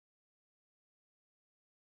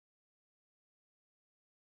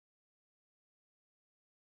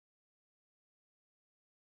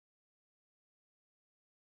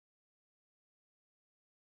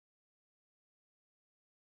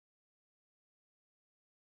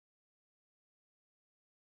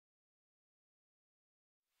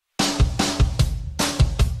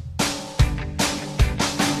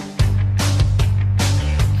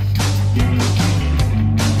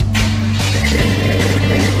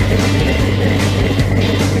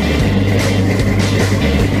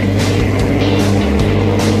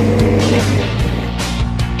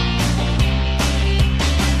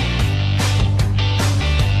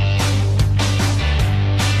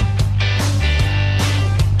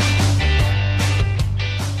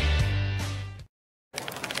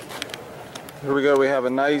here we go. We have a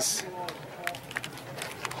nice...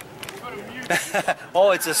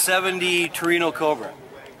 Oh, it's a 70 Torino Cobra.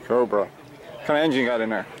 Cobra. What kind of engine you got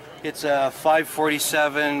in there? It's a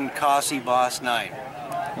 547 Cossi Boss 9.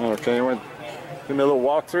 Okay, you want to give me a little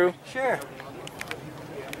walkthrough? Sure.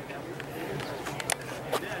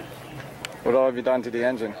 What all have you done to the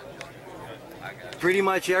engine? Pretty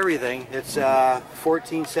much everything. It's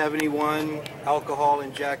 1471 alcohol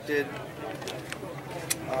injected.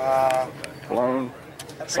 Blown.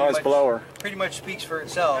 Size blower. Pretty much speaks for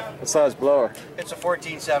itself. What size blower? It's a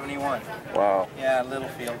 1471. Wow. Yeah, little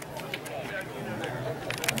field.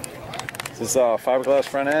 Is this a fiberglass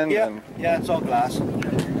front end? Yeah, And yeah, it's all glass.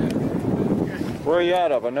 where are you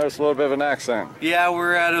out of? I noticed a little bit of an accent. Yeah,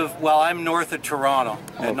 we're out of, well, I'm north of Toronto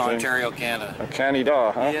in Okay. Ontario, Canada.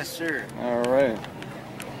 Canada, huh? Yes, sir. All right.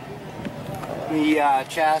 The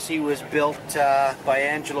chassis was built by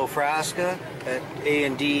Angelo Frasca at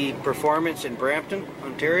A&D Performance in Brampton,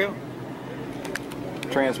 Ontario.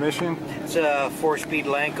 Transmission? It's a 4-speed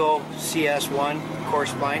Lanco CS1 core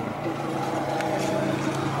spline.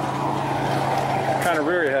 What kind of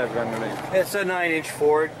rear you have underneath? It's a 9-inch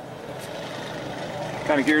Ford. What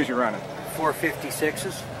kind of gears you running?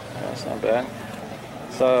 456s. That's not bad.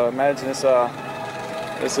 So imagine it's a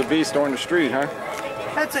beast on the street, huh?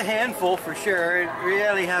 That's a handful for sure. I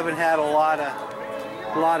really haven't had a lot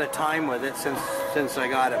of time with it since I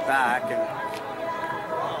got it back. And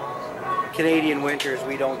Canadian winters,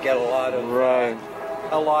 we don't get a lot of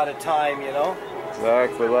time, you know.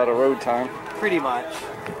 Exactly, a lot of road time. Pretty much.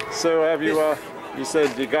 So have you? You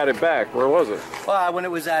said you got it back. Where was it? Well, when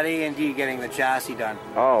it was at A&D getting the chassis done.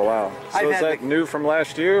 Oh wow. So is that new from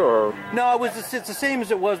last year, or? No, it's the same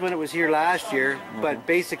as it was when it was here last year. But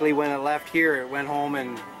basically, when it left here, it went home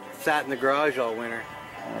and sat in the garage all winter.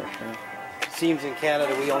 Okay. Seems in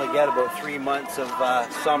Canada we only get about 3 months of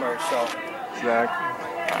summer, so. Exactly.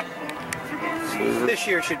 This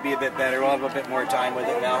year should be a bit better. We'll have a bit more time with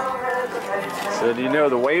it now. So do you know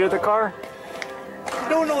the weight of the car? I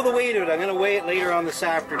don't know the weight of it. I'm going to weigh it later on this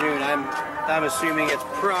afternoon. I'm assuming it's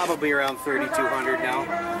probably around 3,200 now.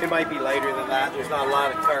 It might be lighter than that. There's not a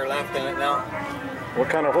lot of car left in it now. What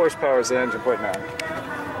kind of horsepower is the engine putting out?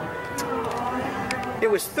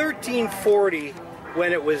 It was 1340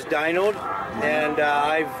 when it was dynoed, and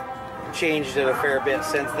I've changed it a fair bit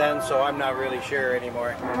since then, so I'm not really sure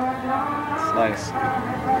anymore. It's nice.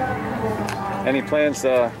 Any plans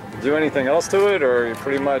to do anything else to it, or you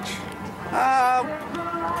pretty much?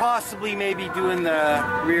 Possibly maybe doing the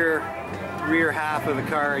rear half of the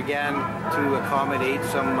car again to accommodate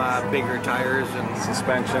some bigger tires and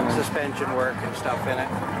suspension work and stuff in it.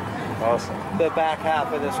 Awesome. The back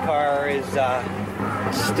half of this car is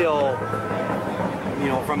still, you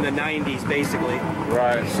know, from the 90s basically.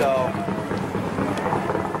 Right. So.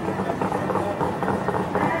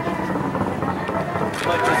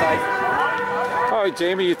 Much as All right,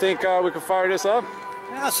 Jamie, you think we can fire this up?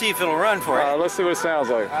 I'll see if it'll run for it. Let's see what it sounds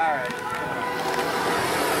like. All right.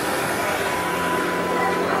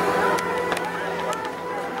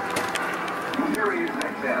 Series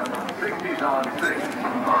XM 60s on 6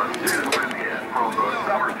 are due again from the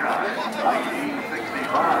summertime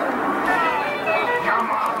 1965.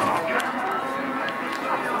 Come on.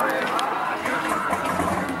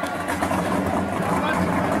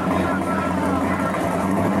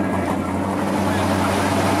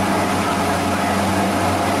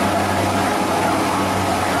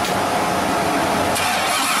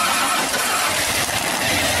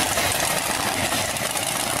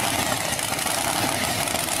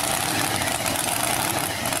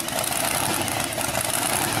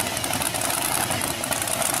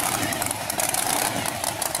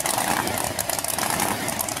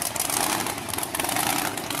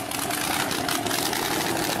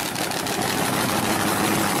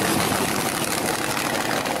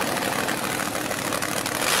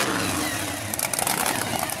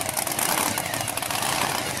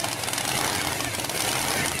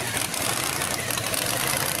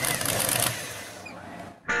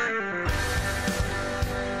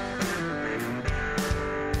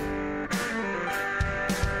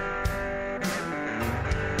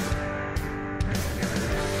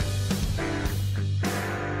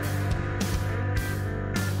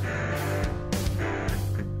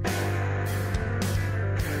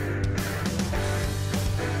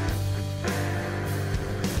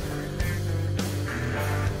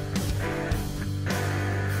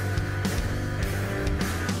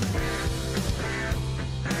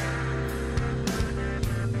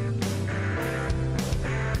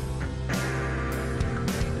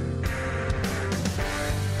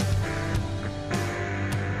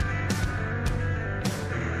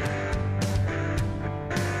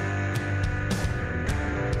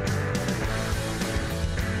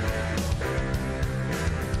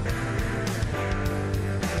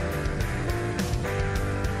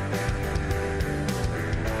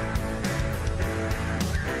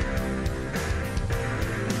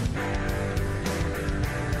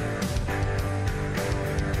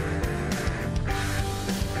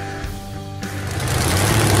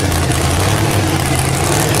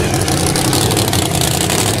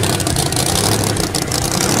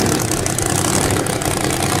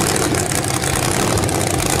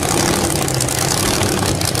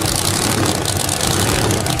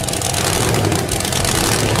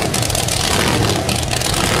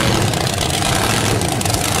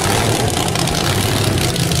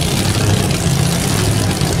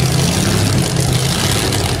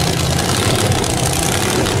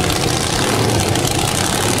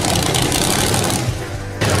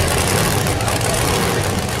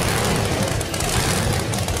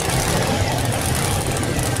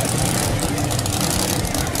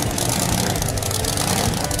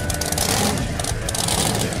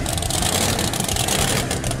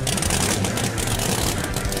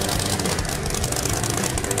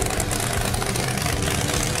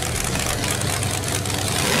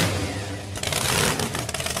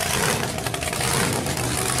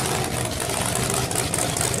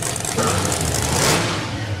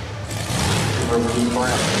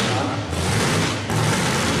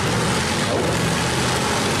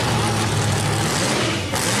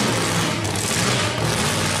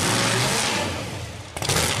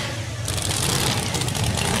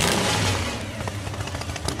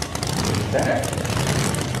 Okay.